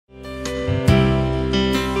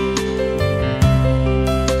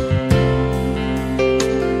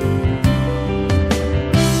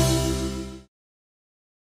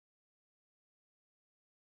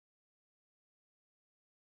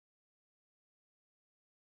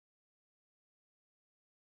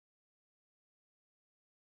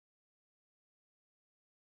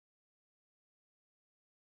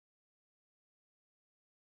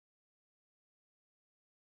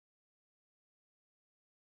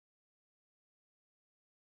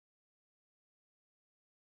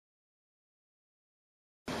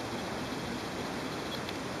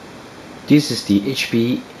This is the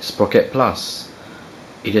HP Sprocket Plus.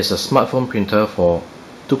 It is a smartphone printer for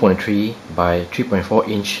 2.3 by 3.4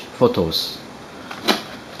 inch photos.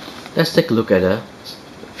 Let's take a look at the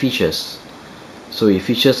features. So it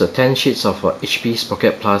features 10 sheets of HP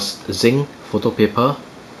Sprocket Plus zinc photo paper,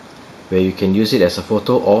 where you can use it as a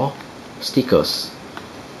photo or stickers,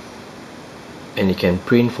 and you can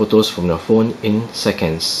print photos from your phone in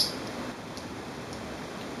seconds.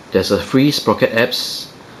 There's a free Sprocket Apps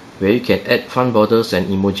where you can add fun borders and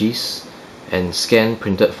emojis and scan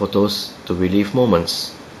printed photos to relive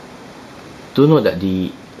moments. Do note that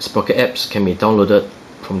the Sprocket Apps can be downloaded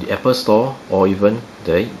from the Apple Store or even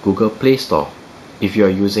the Google Play Store if you are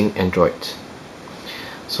using Android.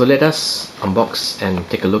 So let us unbox and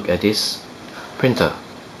take a look at this printer.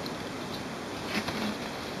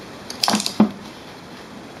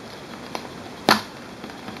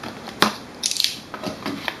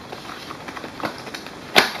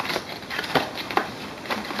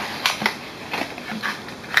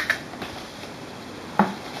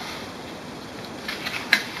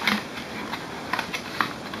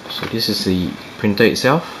 So this is the printer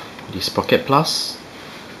itself, the Sprocket Plus,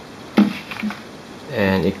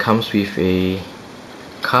 and it comes with a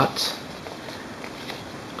card.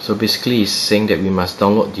 So basically it's saying that we must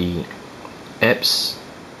download the apps.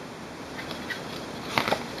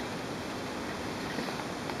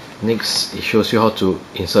 Next, it shows you how to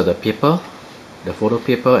insert the paper, the photo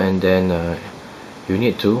paper, and then you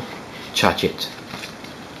need to charge it.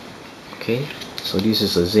 Okay, so this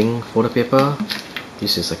is a zinc photo paper.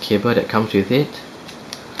 This is a cable that comes with it,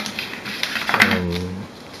 and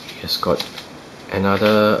it's got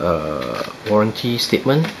another warranty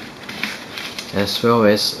statement as well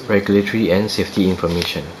as regulatory and safety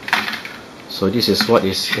information. So this is what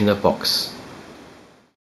is in the box.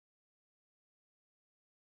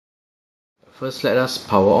 First, let us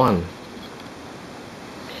power on.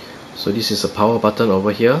 So this is a power button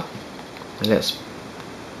over here, and let's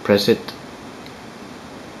press it,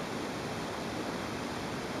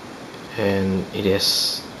 and it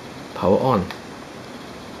is power on.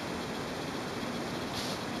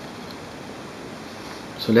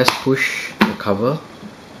 So let's push the cover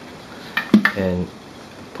and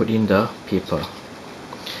put in the paper.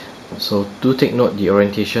 So do take note the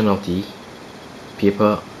orientation of the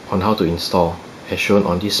paper on how to install, as shown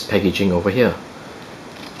on this packaging over here.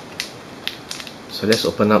 So let's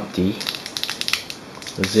open up the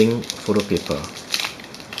zinc photo paper.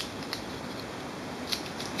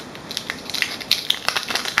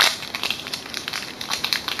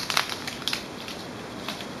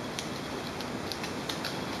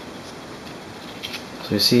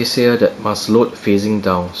 So you see here that must load facing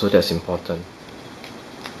down, so that's important.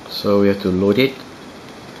 So we have to load it.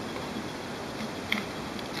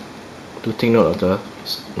 Do take note of the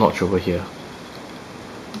notch over here.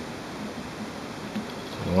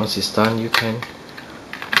 And once it's done, you can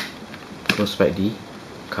close back the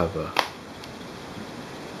cover.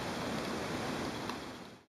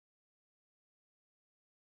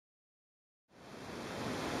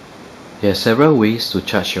 There are several ways to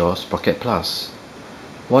charge your Sprocket Plus,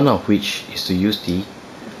 one of which is to use the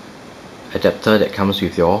adapter that comes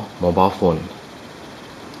with your mobile phone.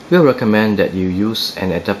 We'll recommend that you use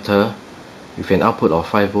an adapter with an output of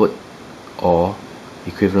 5 volt or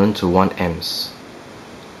equivalent to 1 amps.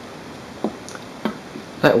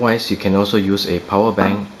 Likewise, you can also use a power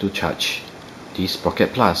bank to charge the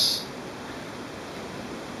Sprocket Plus.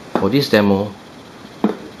 For this demo,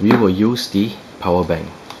 we will use the power bank.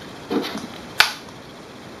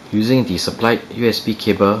 Using the supplied USB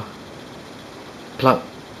cable, plug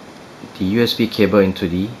the USB cable into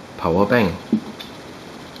the power bank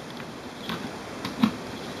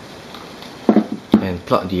and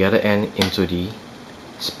plug the other end into the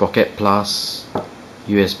Sprocket Plus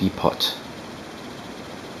USB port.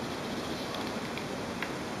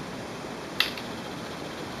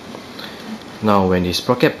 Now when the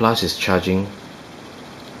Sprocket Plus is charging,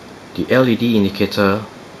 the LED indicator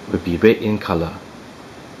will be red in color,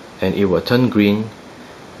 and it will turn green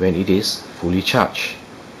when it is fully charged.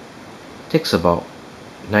 It takes about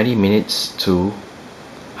 90 minutes to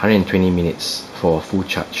 120 minutes for a full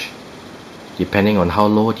charge, depending on how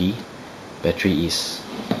low the battery is.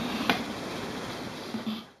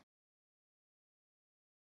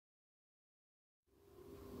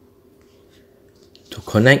 To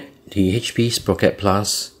connect the HP Sprocket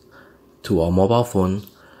Plus to our mobile phone,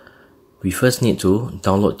 we first need to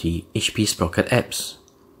download the HP Sprocket Apps.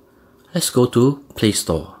 Let's go to Play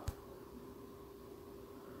Store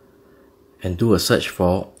and do a search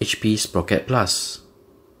for HP Sprocket Plus.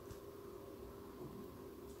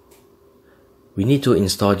 we need to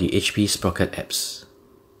install the HP Sprocket Apps.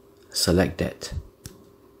 Select that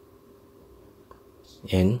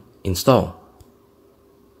and install.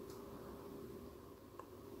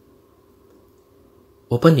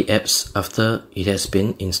 Open the apps after it has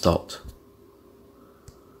been installed.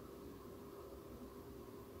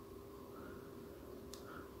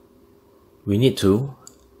 We need to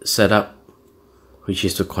set up, which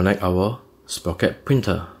is to connect our Sprocket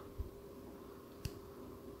printer.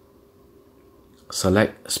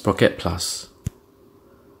 Select Sprocket Plus.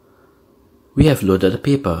 We have loaded the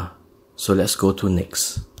paper, so let's go to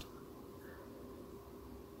Next.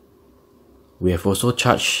 We have also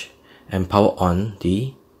charged and powered on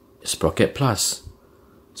the Sprocket Plus,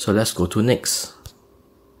 so let's go to Next.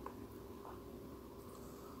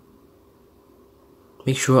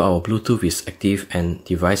 Make sure our Bluetooth is active and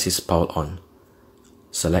device is powered on.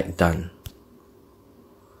 Select Done.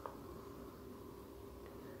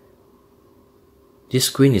 This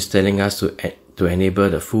screen is telling us to enable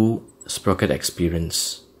the full Sprocket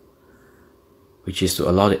experience, which is to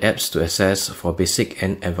allow the apps to access for basic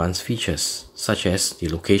and advanced features, such as the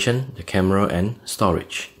location, the camera, and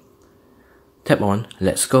storage. Tap on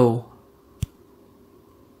Let's Go.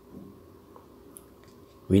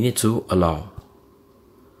 We need to allow.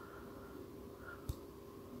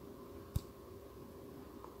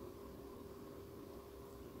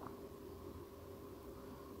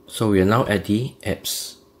 So we are now at the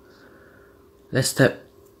apps. Let's tap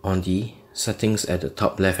on the settings at the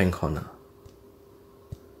top left hand corner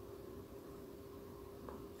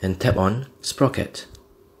and tap on Sprocket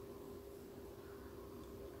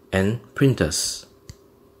and Printers.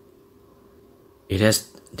 It has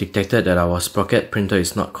detected that our Sprocket printer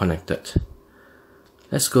is not connected.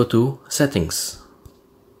 Let's go to Settings.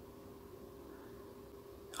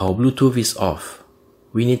 Our Bluetooth is off.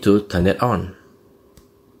 We need to turn it on.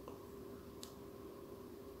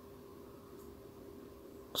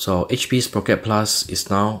 So HP Sprocket Plus is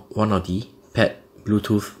now one of the paired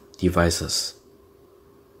Bluetooth devices.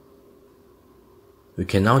 We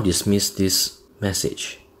can now dismiss this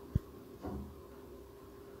message.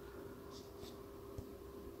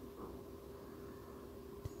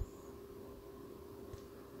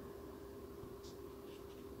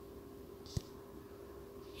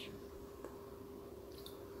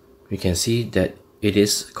 We can see that it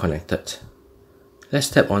is connected. Let's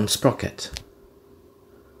tap on Sprocket.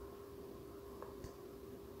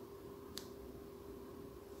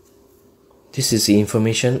 This is the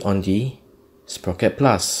information on the Sprocket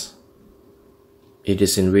Plus. It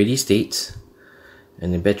is in ready state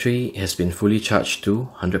and the battery has been fully charged to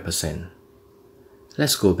 100%.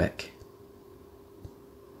 Let's go back.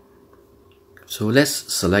 So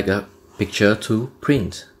let's select a picture to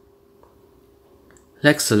print.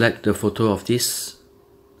 Let's select the photo of this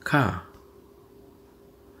car.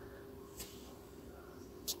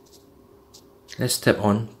 Let's tap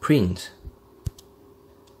on Print.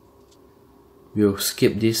 We'll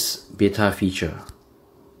skip this beta feature.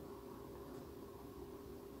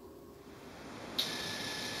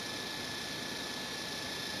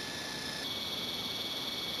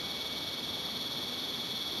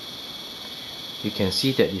 You can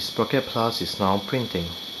see that the Sprocket Plus is now printing.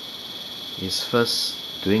 It's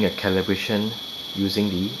first doing a calibration using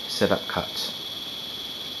the setup card.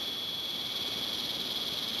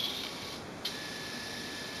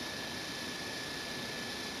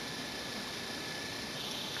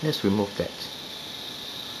 Let's remove that.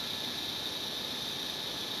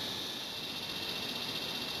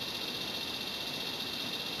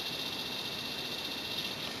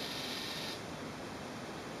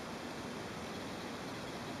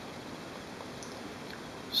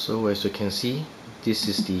 So as you can see, this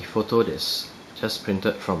is the photo that's just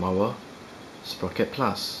printed from our Sprocket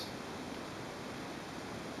Plus.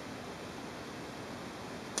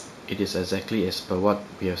 It is exactly as per what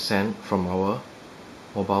we have sent from our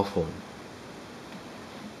mobile phone.